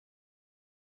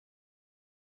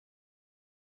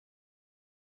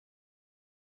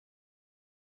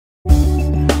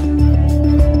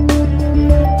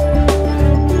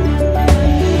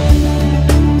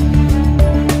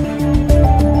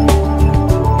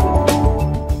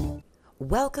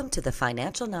Welcome to the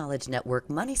Financial Knowledge Network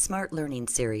Money Smart Learning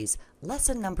Series,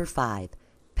 Lesson Number 5,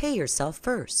 Pay Yourself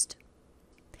First.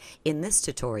 In this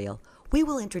tutorial, we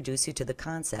will introduce you to the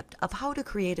concept of how to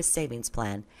create a savings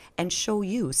plan and show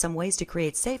you some ways to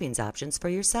create savings options for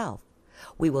yourself.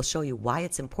 We will show you why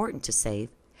it's important to save,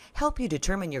 help you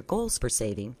determine your goals for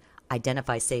saving,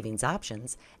 identify savings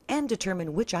options, and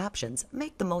determine which options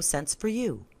make the most sense for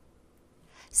you.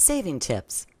 Saving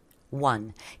tips.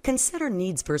 1. Consider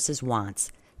needs versus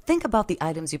wants. Think about the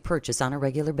items you purchase on a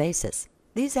regular basis.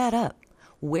 These add up.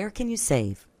 Where can you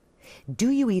save? Do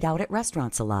you eat out at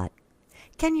restaurants a lot?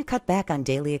 Can you cut back on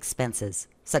daily expenses,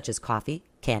 such as coffee,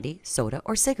 candy, soda,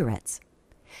 or cigarettes?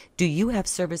 Do you have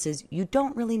services you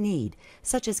don't really need,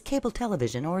 such as cable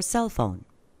television or a cell phone?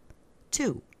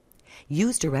 2.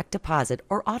 Use direct deposit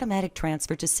or automatic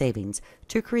transfer to savings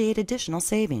to create additional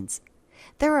savings.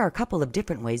 There are a couple of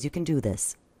different ways you can do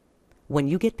this. When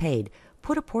you get paid,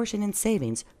 put a portion in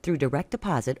savings through direct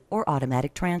deposit or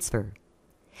automatic transfer.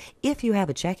 If you have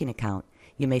a checking account,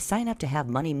 you may sign up to have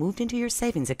money moved into your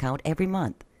savings account every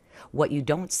month. What you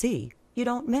don't see, you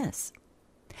don't miss.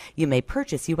 You may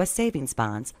purchase U.S. savings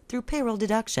bonds through payroll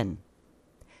deduction.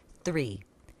 3.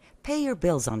 Pay your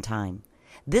bills on time.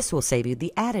 This will save you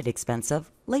the added expense of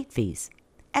late fees,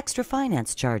 extra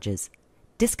finance charges,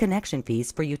 disconnection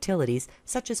fees for utilities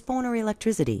such as phone or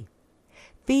electricity,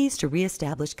 fees to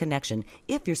reestablish connection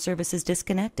if your service is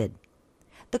disconnected,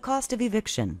 the cost of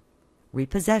eviction,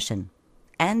 repossession,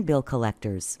 and bill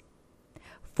collectors.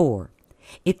 4.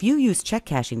 If you use check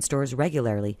cashing stores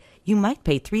regularly, you might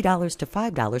pay $3 to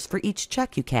 $5 for each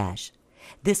check you cash.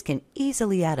 This can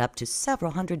easily add up to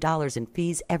several $100s in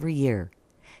fees every year.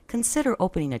 Consider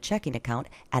opening a checking account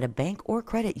at a bank or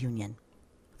credit union.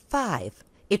 5.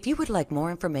 If you would like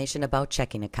more information about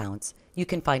checking accounts, you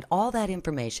can find all that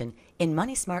information in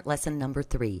Money Smart Lesson Number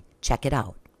 3. Check it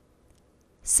out.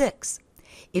 6.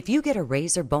 If you get a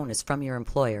raise or bonus from your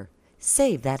employer,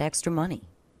 save that extra money.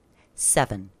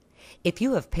 7. If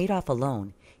you have paid off a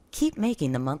loan, keep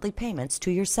making the monthly payments to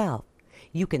yourself.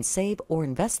 You can save or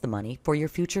invest the money for your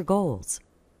future goals.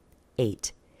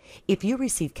 8. If you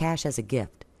receive cash as a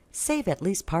gift, save at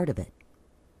least part of it.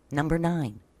 Number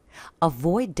 9.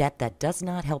 Avoid debt that does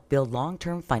not help build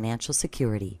long-term financial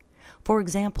security. For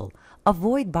example,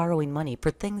 avoid borrowing money for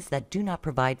things that do not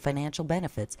provide financial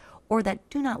benefits or that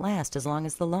do not last as long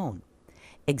as the loan.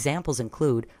 Examples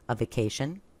include a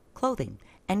vacation, clothing,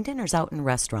 and dinners out in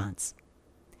restaurants.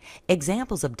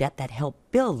 Examples of debt that help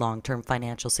build long-term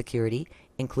financial security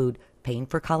include paying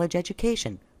for college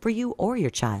education for you or your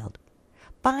child,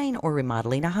 buying or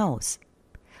remodeling a house,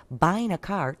 buying a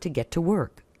car to get to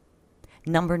work.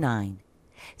 Number 9.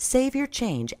 Save your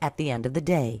change at the end of the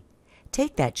day.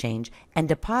 Take that change and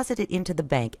deposit it into the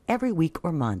bank every week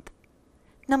or month.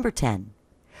 Number 10.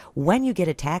 When you get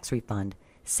a tax refund,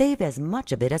 save as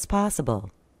much of it as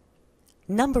possible.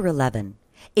 Number 11.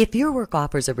 If your work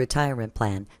offers a retirement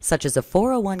plan, such as a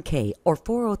 401k or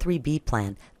 403b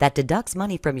plan that deducts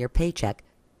money from your paycheck,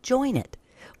 join it.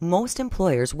 Most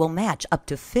employers will match up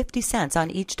to 50 cents on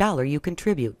each dollar you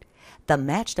contribute. The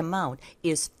matched amount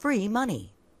is free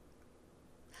money.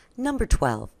 Number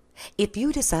 12. If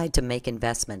you decide to make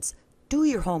investments, do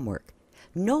your homework.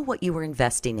 Know what you are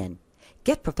investing in.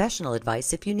 Get professional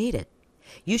advice if you need it.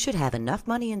 You should have enough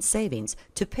money in savings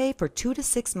to pay for 2 to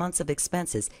 6 months of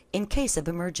expenses in case of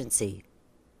emergency.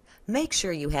 Make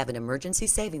sure you have an emergency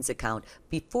savings account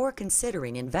before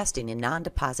considering investing in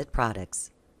non-deposit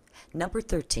products. Number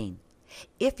 13.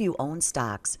 If you own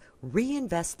stocks,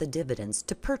 reinvest the dividends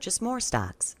to purchase more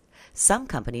stocks. Some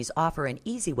companies offer an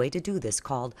easy way to do this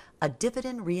called a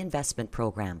dividend reinvestment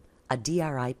program, a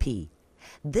DRIP.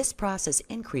 This process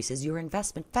increases your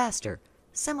investment faster,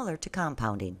 similar to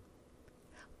compounding.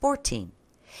 14.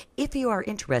 If you are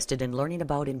interested in learning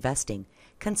about investing,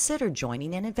 consider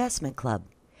joining an investment club.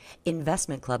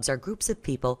 Investment clubs are groups of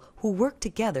people who work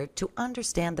together to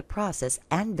understand the process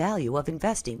and value of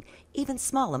investing even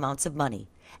small amounts of money,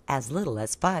 as little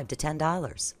as $5 to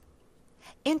 $10.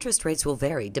 Interest rates will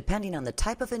vary depending on the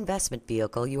type of investment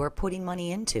vehicle you are putting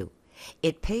money into.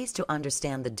 It pays to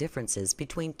understand the differences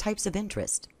between types of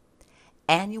interest.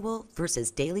 Annual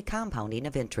versus daily compounding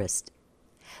of interest.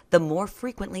 The more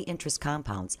frequently interest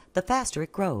compounds, the faster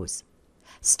it grows.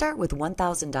 Start with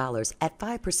 $1,000 at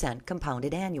 5%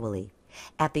 compounded annually.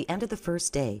 At the end of the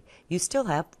first day, you still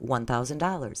have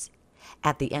 $1,000.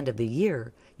 At the end of the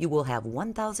year, you will have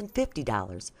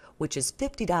 $1,050, which is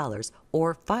 $50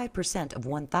 or 5% of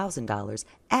 $1,000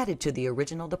 added to the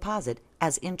original deposit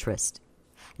as interest.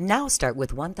 Now start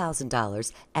with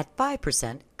 $1,000 at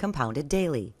 5% compounded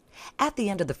daily. At the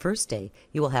end of the first day,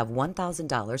 you will have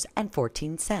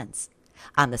 $1,000.14.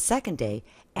 On the second day,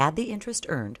 add the interest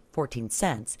earned, 14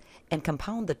 cents, and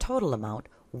compound the total amount,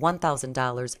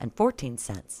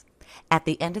 $1,000.14. At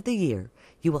the end of the year,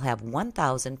 you will have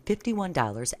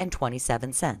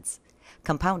 $1,051.27.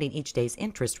 Compounding each day's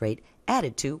interest rate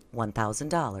added to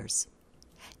 $1,000.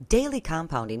 Daily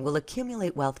compounding will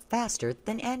accumulate wealth faster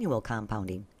than annual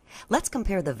compounding. Let's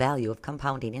compare the value of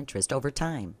compounding interest over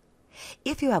time.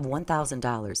 If you have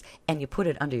 $1,000 and you put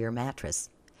it under your mattress,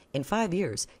 in 5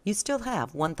 years, you still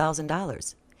have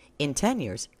 $1,000. In 10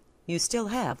 years, you still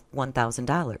have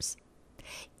 $1,000.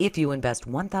 If you invest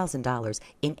 $1,000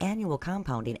 in annual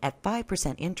compounding at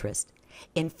 5% interest,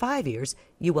 in 5 years,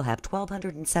 you will have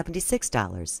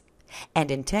 $1,276.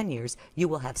 And in 10 years, you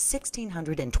will have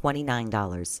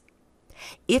 $1,629.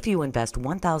 If you invest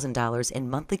 $1,000 in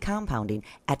monthly compounding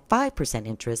at 5%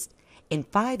 interest, in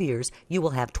 5 years, you will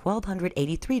have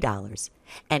 $1,283,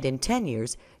 and in 10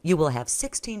 years, you will have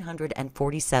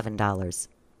 $1,647.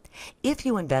 If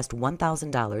you invest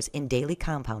 $1,000 in daily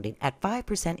compounding at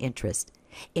 5% interest,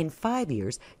 in 5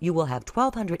 years, you will have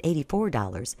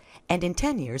 $1,284, and in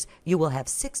 10 years, you will have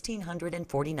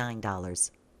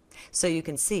 $1,649. So you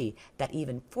can see that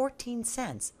even 14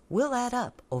 cents will add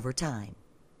up over time.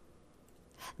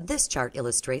 This chart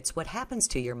illustrates what happens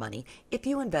to your money if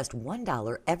you invest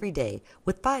 $1 every day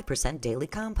with 5% daily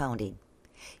compounding.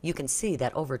 You can see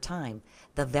that over time,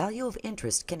 the value of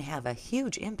interest can have a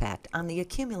huge impact on the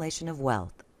accumulation of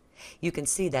wealth. You can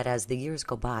see that as the years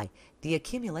go by, the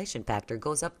accumulation factor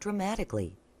goes up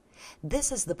dramatically.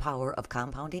 This is the power of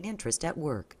compounding interest at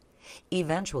work.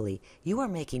 Eventually, you are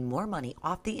making more money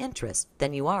off the interest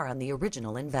than you are on the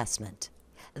original investment.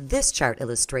 This chart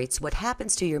illustrates what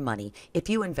happens to your money if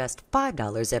you invest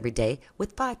 $5 every day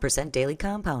with 5% daily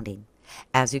compounding.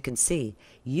 As you can see,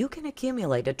 you can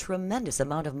accumulate a tremendous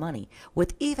amount of money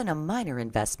with even a minor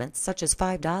investment such as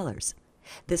 $5.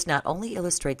 This not only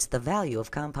illustrates the value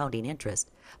of compounding interest,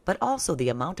 but also the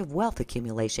amount of wealth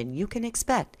accumulation you can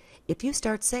expect if you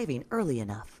start saving early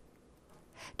enough.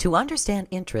 To understand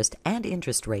interest and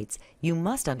interest rates, you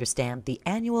must understand the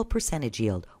annual percentage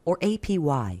yield, or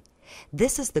APY.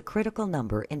 This is the critical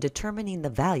number in determining the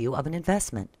value of an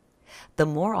investment. The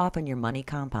more often your money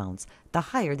compounds, the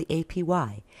higher the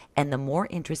APY, and the more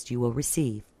interest you will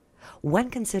receive. When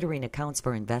considering accounts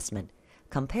for investment,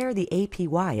 compare the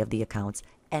APY of the accounts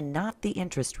and not the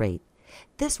interest rate.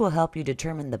 This will help you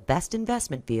determine the best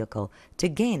investment vehicle to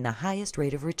gain the highest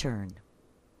rate of return.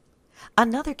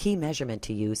 Another key measurement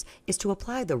to use is to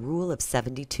apply the Rule of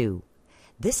 72.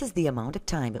 This is the amount of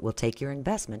time it will take your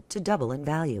investment to double in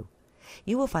value.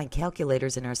 You will find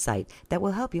calculators in our site that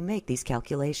will help you make these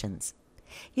calculations.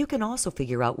 You can also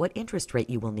figure out what interest rate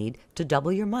you will need to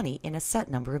double your money in a set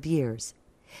number of years.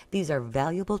 These are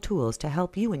valuable tools to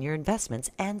help you in your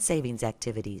investments and savings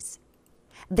activities.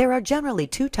 There are generally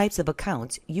two types of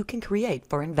accounts you can create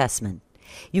for investment.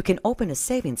 You can open a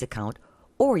savings account,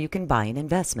 or you can buy an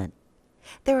investment.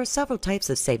 There are several types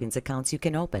of savings accounts you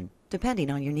can open, depending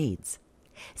on your needs.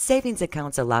 Savings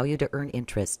accounts allow you to earn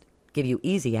interest, give you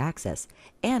easy access,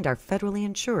 and are federally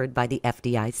insured by the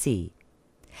FDIC.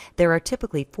 There are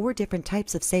typically 4 different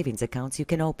types of savings accounts you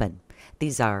can open.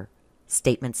 These are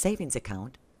Statement Savings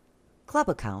Account, Club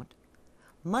Account,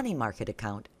 Money Market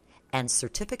Account, and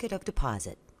Certificate of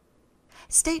Deposit.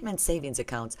 Statement savings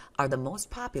accounts are the most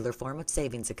popular form of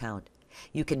savings account.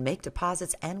 You can make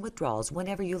deposits and withdrawals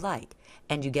whenever you like,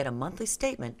 and you get a monthly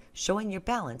statement showing your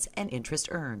balance and interest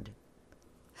earned.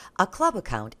 A club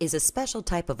account is a special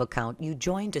type of account you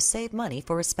join to save money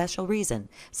for a special reason,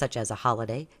 such as a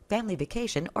holiday, family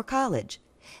vacation, or college.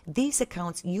 These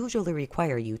accounts usually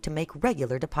require you to make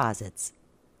regular deposits.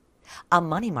 A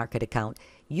money market account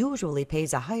usually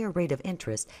pays a higher rate of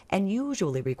interest and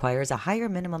usually requires a higher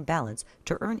minimum balance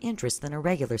to earn interest than a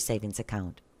regular savings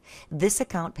account. This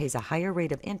account pays a higher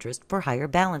rate of interest for higher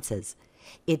balances.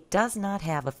 It does not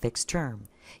have a fixed term.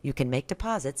 You can make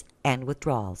deposits and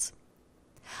withdrawals.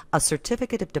 A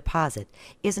certificate of deposit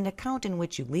is an account in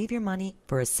which you leave your money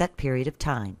for a set period of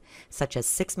time, such as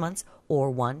 6 months or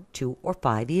 1, 2, or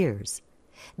 5 years.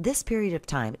 This period of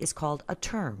time is called a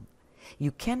term.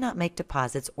 You cannot make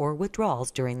deposits or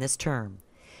withdrawals during this term.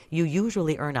 You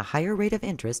usually earn a higher rate of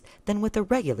interest than with a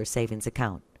regular savings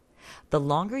account. The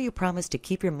longer you promise to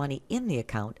keep your money in the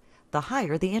account, the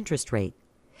higher the interest rate.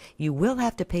 You will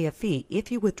have to pay a fee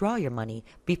if you withdraw your money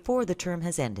before the term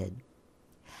has ended.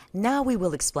 Now we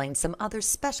will explain some other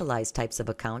specialized types of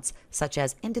accounts, such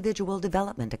as individual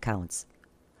development accounts.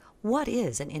 What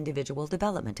is an individual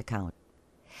development account?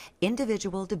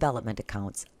 Individual development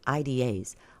accounts,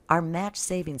 IDAs, are matched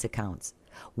savings accounts.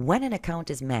 When an account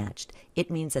is matched,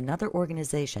 it means another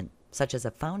organization, such as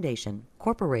a foundation,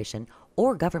 corporation,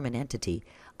 or government entity,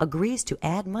 agrees to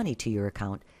add money to your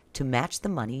account to match the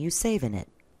money you save in it.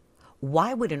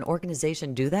 Why would an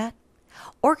organization do that?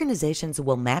 Organizations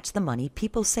will match the money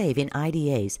people save in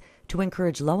IDAs to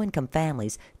encourage low-income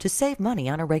families to save money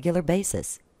on a regular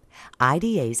basis.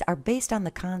 IDAs are based on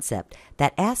the concept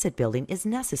that asset building is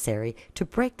necessary to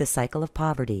break the cycle of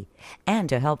poverty and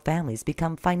to help families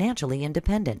become financially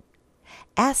independent.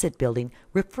 Asset building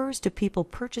refers to people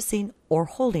purchasing or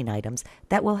holding items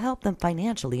that will help them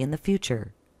financially in the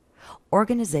future.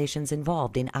 Organizations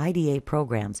involved in IDA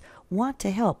programs want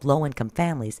to help low-income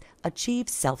families achieve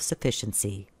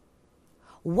self-sufficiency.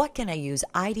 What can I use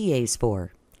IDAs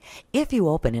for? If you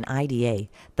open an IDA,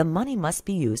 the money must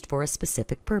be used for a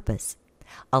specific purpose.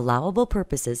 Allowable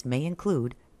purposes may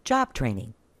include job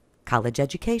training, college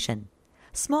education,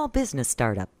 small business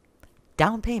startup,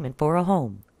 down payment for a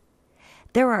home.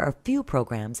 There are a few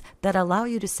programs that allow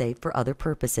you to save for other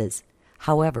purposes.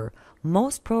 However,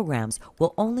 most programs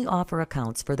will only offer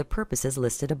accounts for the purposes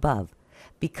listed above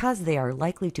because they are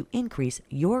likely to increase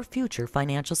your future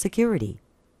financial security.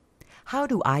 How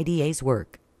do IDAs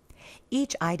work?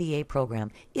 Each IDA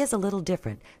program is a little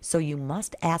different, so you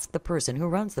must ask the person who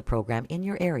runs the program in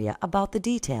your area about the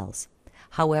details.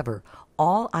 However,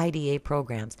 all IDA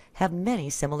programs have many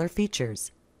similar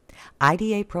features.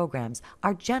 IDA programs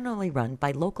are generally run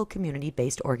by local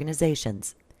community-based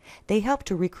organizations. They help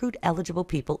to recruit eligible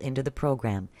people into the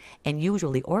program and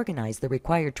usually organize the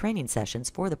required training sessions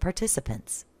for the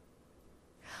participants.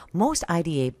 Most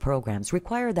IDA programs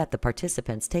require that the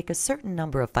participants take a certain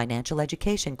number of financial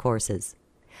education courses.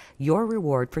 Your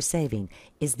reward for saving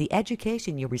is the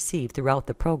education you receive throughout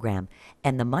the program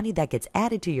and the money that gets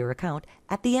added to your account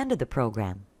at the end of the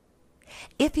program.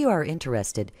 If you are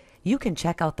interested, you can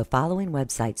check out the following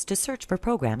websites to search for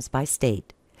programs by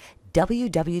state: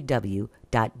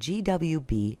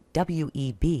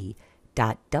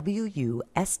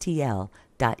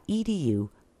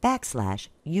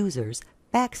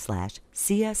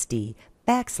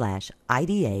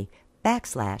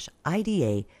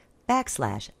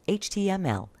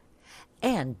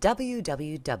 and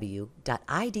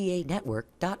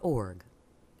www.idanetwork.org.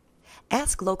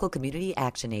 Ask local community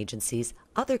action agencies,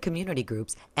 other community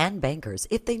groups, and bankers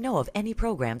if they know of any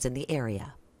programs in the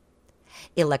area.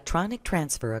 Electronic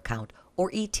Transfer Account, or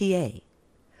ETA.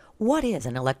 What is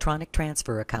an electronic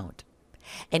transfer account?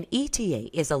 An ETA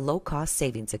is a low-cost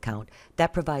savings account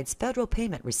that provides federal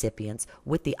payment recipients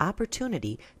with the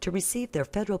opportunity to receive their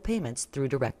federal payments through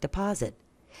direct deposit.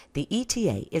 The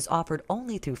ETA is offered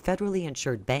only through federally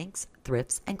insured banks,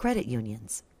 thrifts, and credit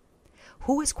unions.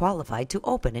 Who is qualified to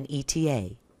open an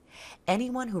ETA?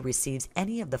 Anyone who receives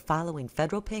any of the following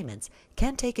federal payments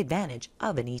can take advantage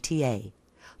of an ETA: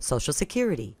 Social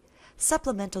Security,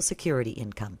 Supplemental Security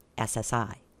Income,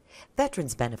 SSI,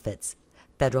 Veterans Benefits,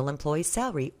 Federal Employee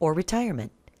Salary or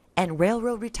Retirement, and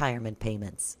Railroad Retirement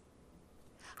Payments.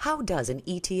 How does an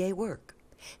ETA work?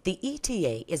 The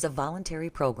ETA is a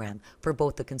voluntary program for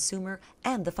both the consumer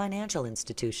and the financial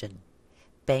institution.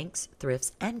 Banks,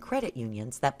 thrifts, and credit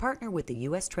unions that partner with the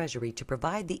U.S. Treasury to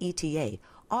provide the ETA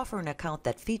offer an account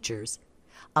that features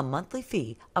a monthly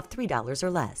fee of $3 or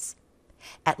less,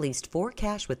 at least 4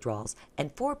 cash withdrawals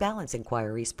and 4 balance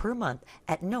inquiries per month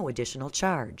at no additional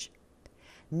charge,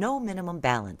 no minimum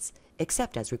balance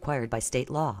except as required by state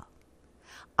law,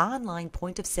 online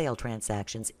point-of-sale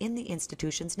transactions in the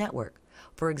institution's network,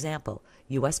 for example,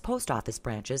 U.S. Post Office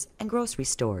branches and grocery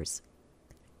stores,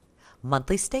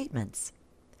 monthly statements,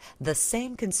 the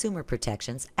same consumer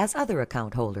protections as other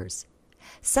account holders.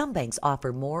 Some banks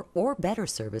offer more or better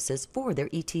services for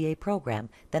their ETA program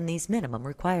than these minimum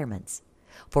requirements.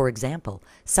 For example,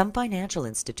 some financial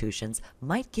institutions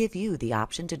might give you the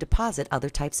option to deposit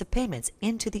other types of payments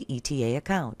into the ETA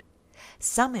account.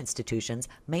 Some institutions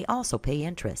may also pay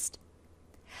interest.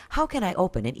 How can I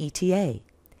open an ETA?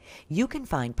 You can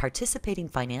find participating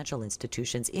financial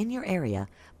institutions in your area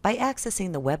by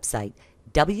accessing the website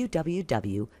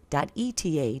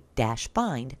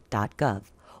www.eta-find.gov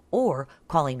or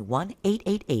calling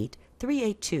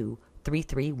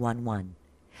 1-888-382-3311.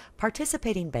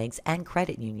 Participating banks and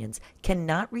credit unions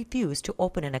cannot refuse to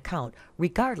open an account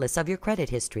regardless of your credit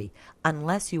history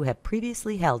unless you have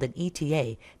previously held an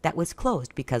ETA that was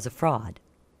closed because of fraud.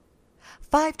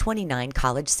 529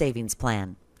 College Savings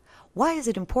Plan. Why is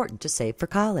it important to save for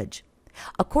college?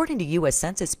 According to U.S.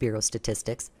 Census Bureau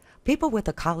statistics, people with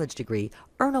a college degree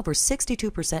earn over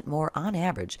 62% more on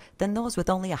average than those with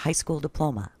only a high school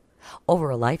diploma. Over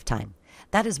a lifetime,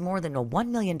 that is more than a $1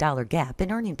 million gap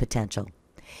in earning potential.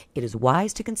 It is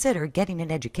wise to consider getting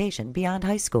an education beyond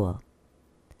high school.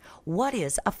 What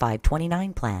is a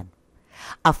 529 plan?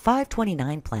 A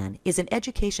 529 plan is an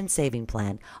education saving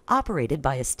plan operated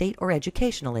by a state or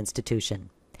educational institution.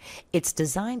 It's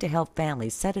designed to help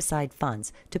families set aside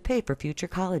funds to pay for future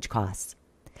college costs.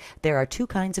 There are two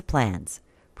kinds of plans: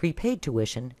 prepaid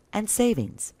tuition and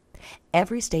savings.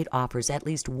 Every state offers at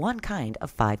least one kind of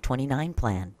 529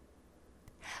 plan.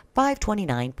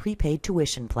 529 Prepaid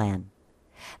Tuition Plan.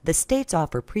 The states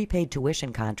offer prepaid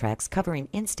tuition contracts covering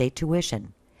in-state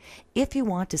tuition. If you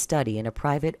want to study in a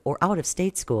private or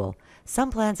out-of-state school,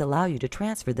 some plans allow you to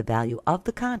transfer the value of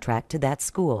the contract to that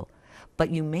school, but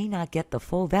you may not get the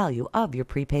full value of your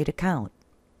prepaid account.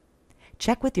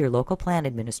 Check with your local plan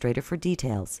administrator for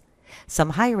details.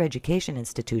 Some higher education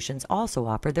institutions also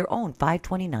offer their own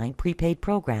 529 prepaid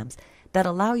programs that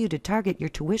allow you to target your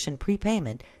tuition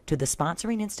prepayment to the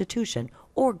sponsoring institution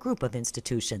or group of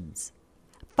institutions.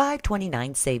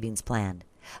 529 Savings Plan.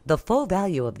 The full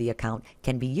value of the account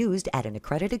can be used at an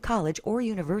accredited college or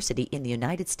university in the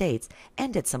United States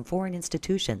and at some foreign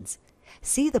institutions.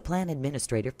 See the plan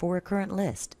administrator for a current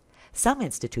list. Some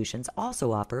institutions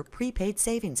also offer prepaid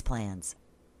savings plans.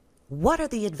 What are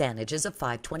the advantages of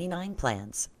 529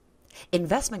 plans?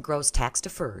 Investment grows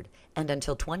tax-deferred, and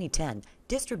until 2010,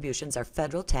 distributions are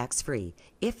federal tax-free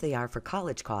if they are for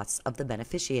college costs of the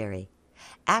beneficiary.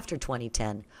 After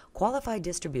 2010, qualified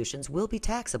distributions will be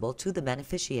taxable to the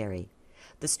beneficiary.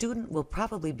 The student will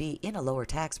probably be in a lower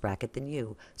tax bracket than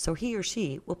you, so he or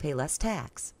she will pay less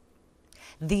tax.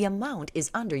 The amount is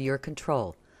under your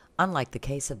control, unlike the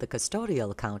case of the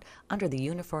custodial account under the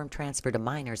Uniform Transfer to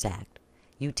Minors Act,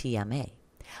 UTMA.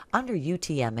 Under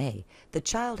UTMA, the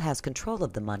child has control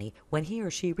of the money when he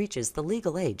or she reaches the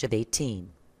legal age of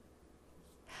 18.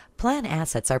 Plan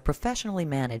assets are professionally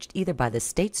managed either by the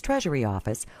state's Treasury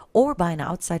Office or by an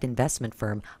outside investment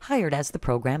firm hired as the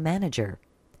program manager.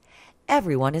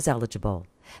 Everyone is eligible.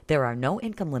 There are no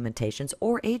income limitations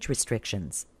or age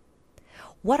restrictions.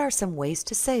 What are some ways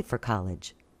to save for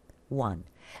college? 1.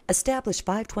 Establish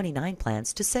 529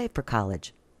 plans to save for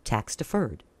college, tax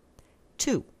deferred.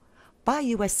 2. Buy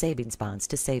U.S. savings bonds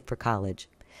to save for college.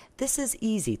 This is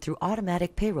easy through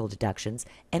automatic payroll deductions,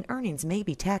 and earnings may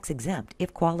be tax exempt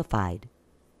if qualified.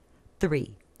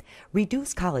 3.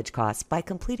 Reduce college costs by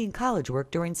completing college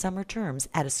work during summer terms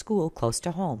at a school close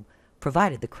to home,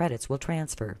 provided the credits will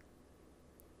transfer.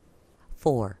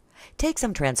 4. Take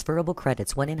some transferable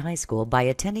credits when in high school by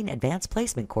attending advanced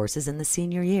placement courses in the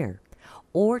senior year,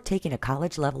 or taking a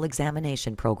college-level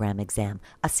examination program exam,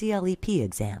 a CLEP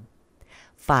exam.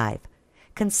 5.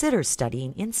 Consider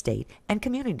studying in-state and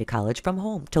commuting college from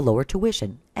home to lower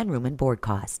tuition and room and board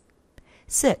costs.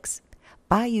 6.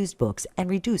 Buy used books and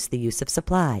reduce the use of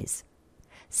supplies.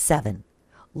 7.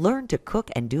 Learn to cook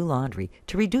and do laundry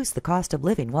to reduce the cost of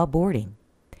living while boarding.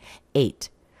 8.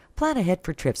 Plan ahead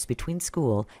for trips between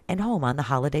school and home on the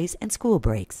holidays and school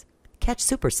breaks. Catch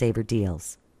Super Saver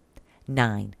deals.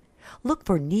 9. Look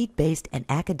for need-based and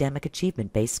academic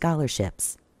achievement-based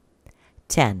scholarships.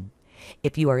 10.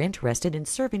 If you are interested in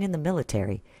serving in the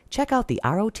military, check out the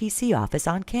ROTC office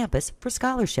on campus for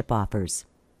scholarship offers.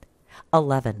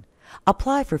 11.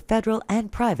 Apply for federal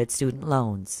and private student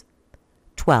loans.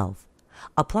 12.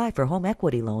 Apply for home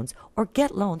equity loans or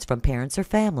get loans from parents or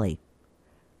family.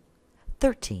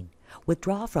 13.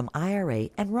 Withdraw from IRA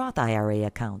and Roth IRA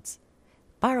accounts.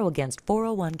 Borrow against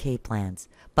 401k plans,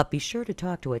 but be sure to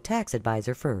talk to a tax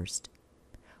advisor first.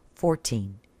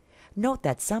 14. Note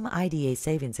that some IDA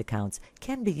savings accounts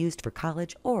can be used for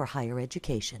college or higher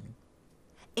education.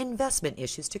 Investment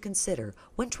issues to consider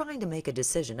when trying to make a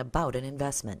decision about an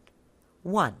investment.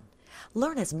 1.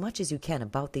 Learn as much as you can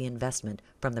about the investment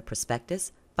from the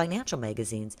prospectus, financial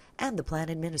magazines, and the plan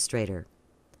administrator.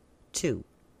 2.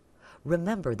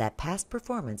 Remember that past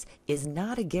performance is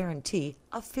not a guarantee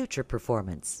of future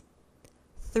performance.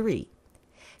 3.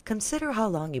 Consider how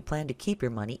long you plan to keep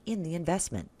your money in the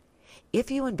investment.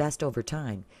 If you invest over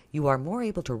time, you are more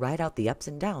able to ride out the ups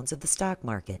and downs of the stock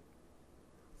market.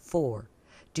 4.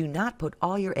 Do not put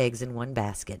all your eggs in one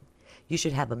basket. You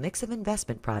should have a mix of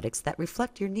investment products that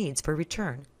reflect your needs for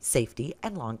return, safety,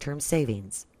 and long-term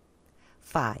savings.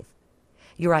 5.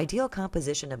 Your ideal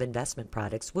composition of investment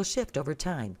products will shift over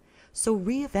time, so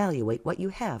reevaluate what you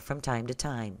have from time to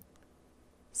time.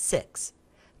 6.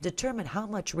 Determine how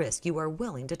much risk you are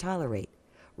willing to tolerate.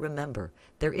 Remember,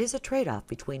 there is a trade-off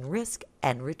between risk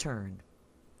and return.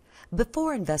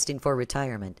 Before investing for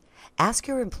retirement, ask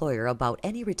your employer about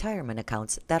any retirement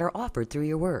accounts that are offered through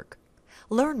your work.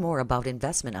 Learn more about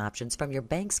investment options from your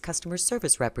bank's customer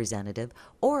service representative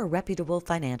or a reputable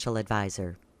financial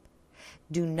advisor.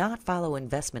 Do not follow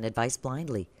investment advice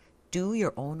blindly. Do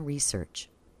your own research.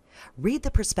 Read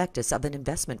the prospectus of an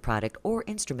investment product or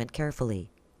instrument carefully.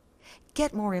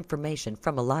 Get more information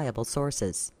from reliable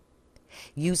sources.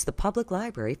 Use the public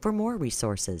library for more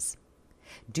resources.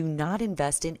 Do not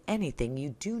invest in anything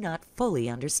you do not fully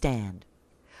understand.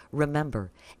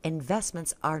 Remember,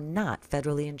 investments are not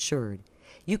federally insured.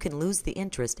 You can lose the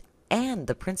interest and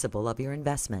the principal of your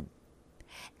investment.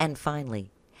 And finally,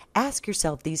 ask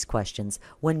yourself these questions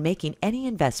when making any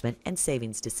investment and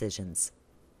savings decisions.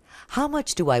 How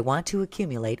much do I want to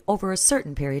accumulate over a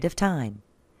certain period of time?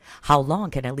 How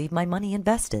long can I leave my money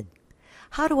invested?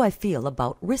 How do I feel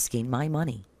about risking my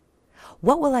money?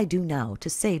 What will I do now to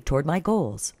save toward my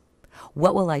goals?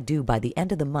 What will I do by the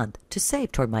end of the month to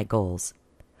save toward my goals?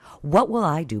 What will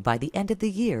I do by the end of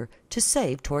the year to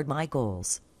save toward my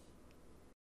goals?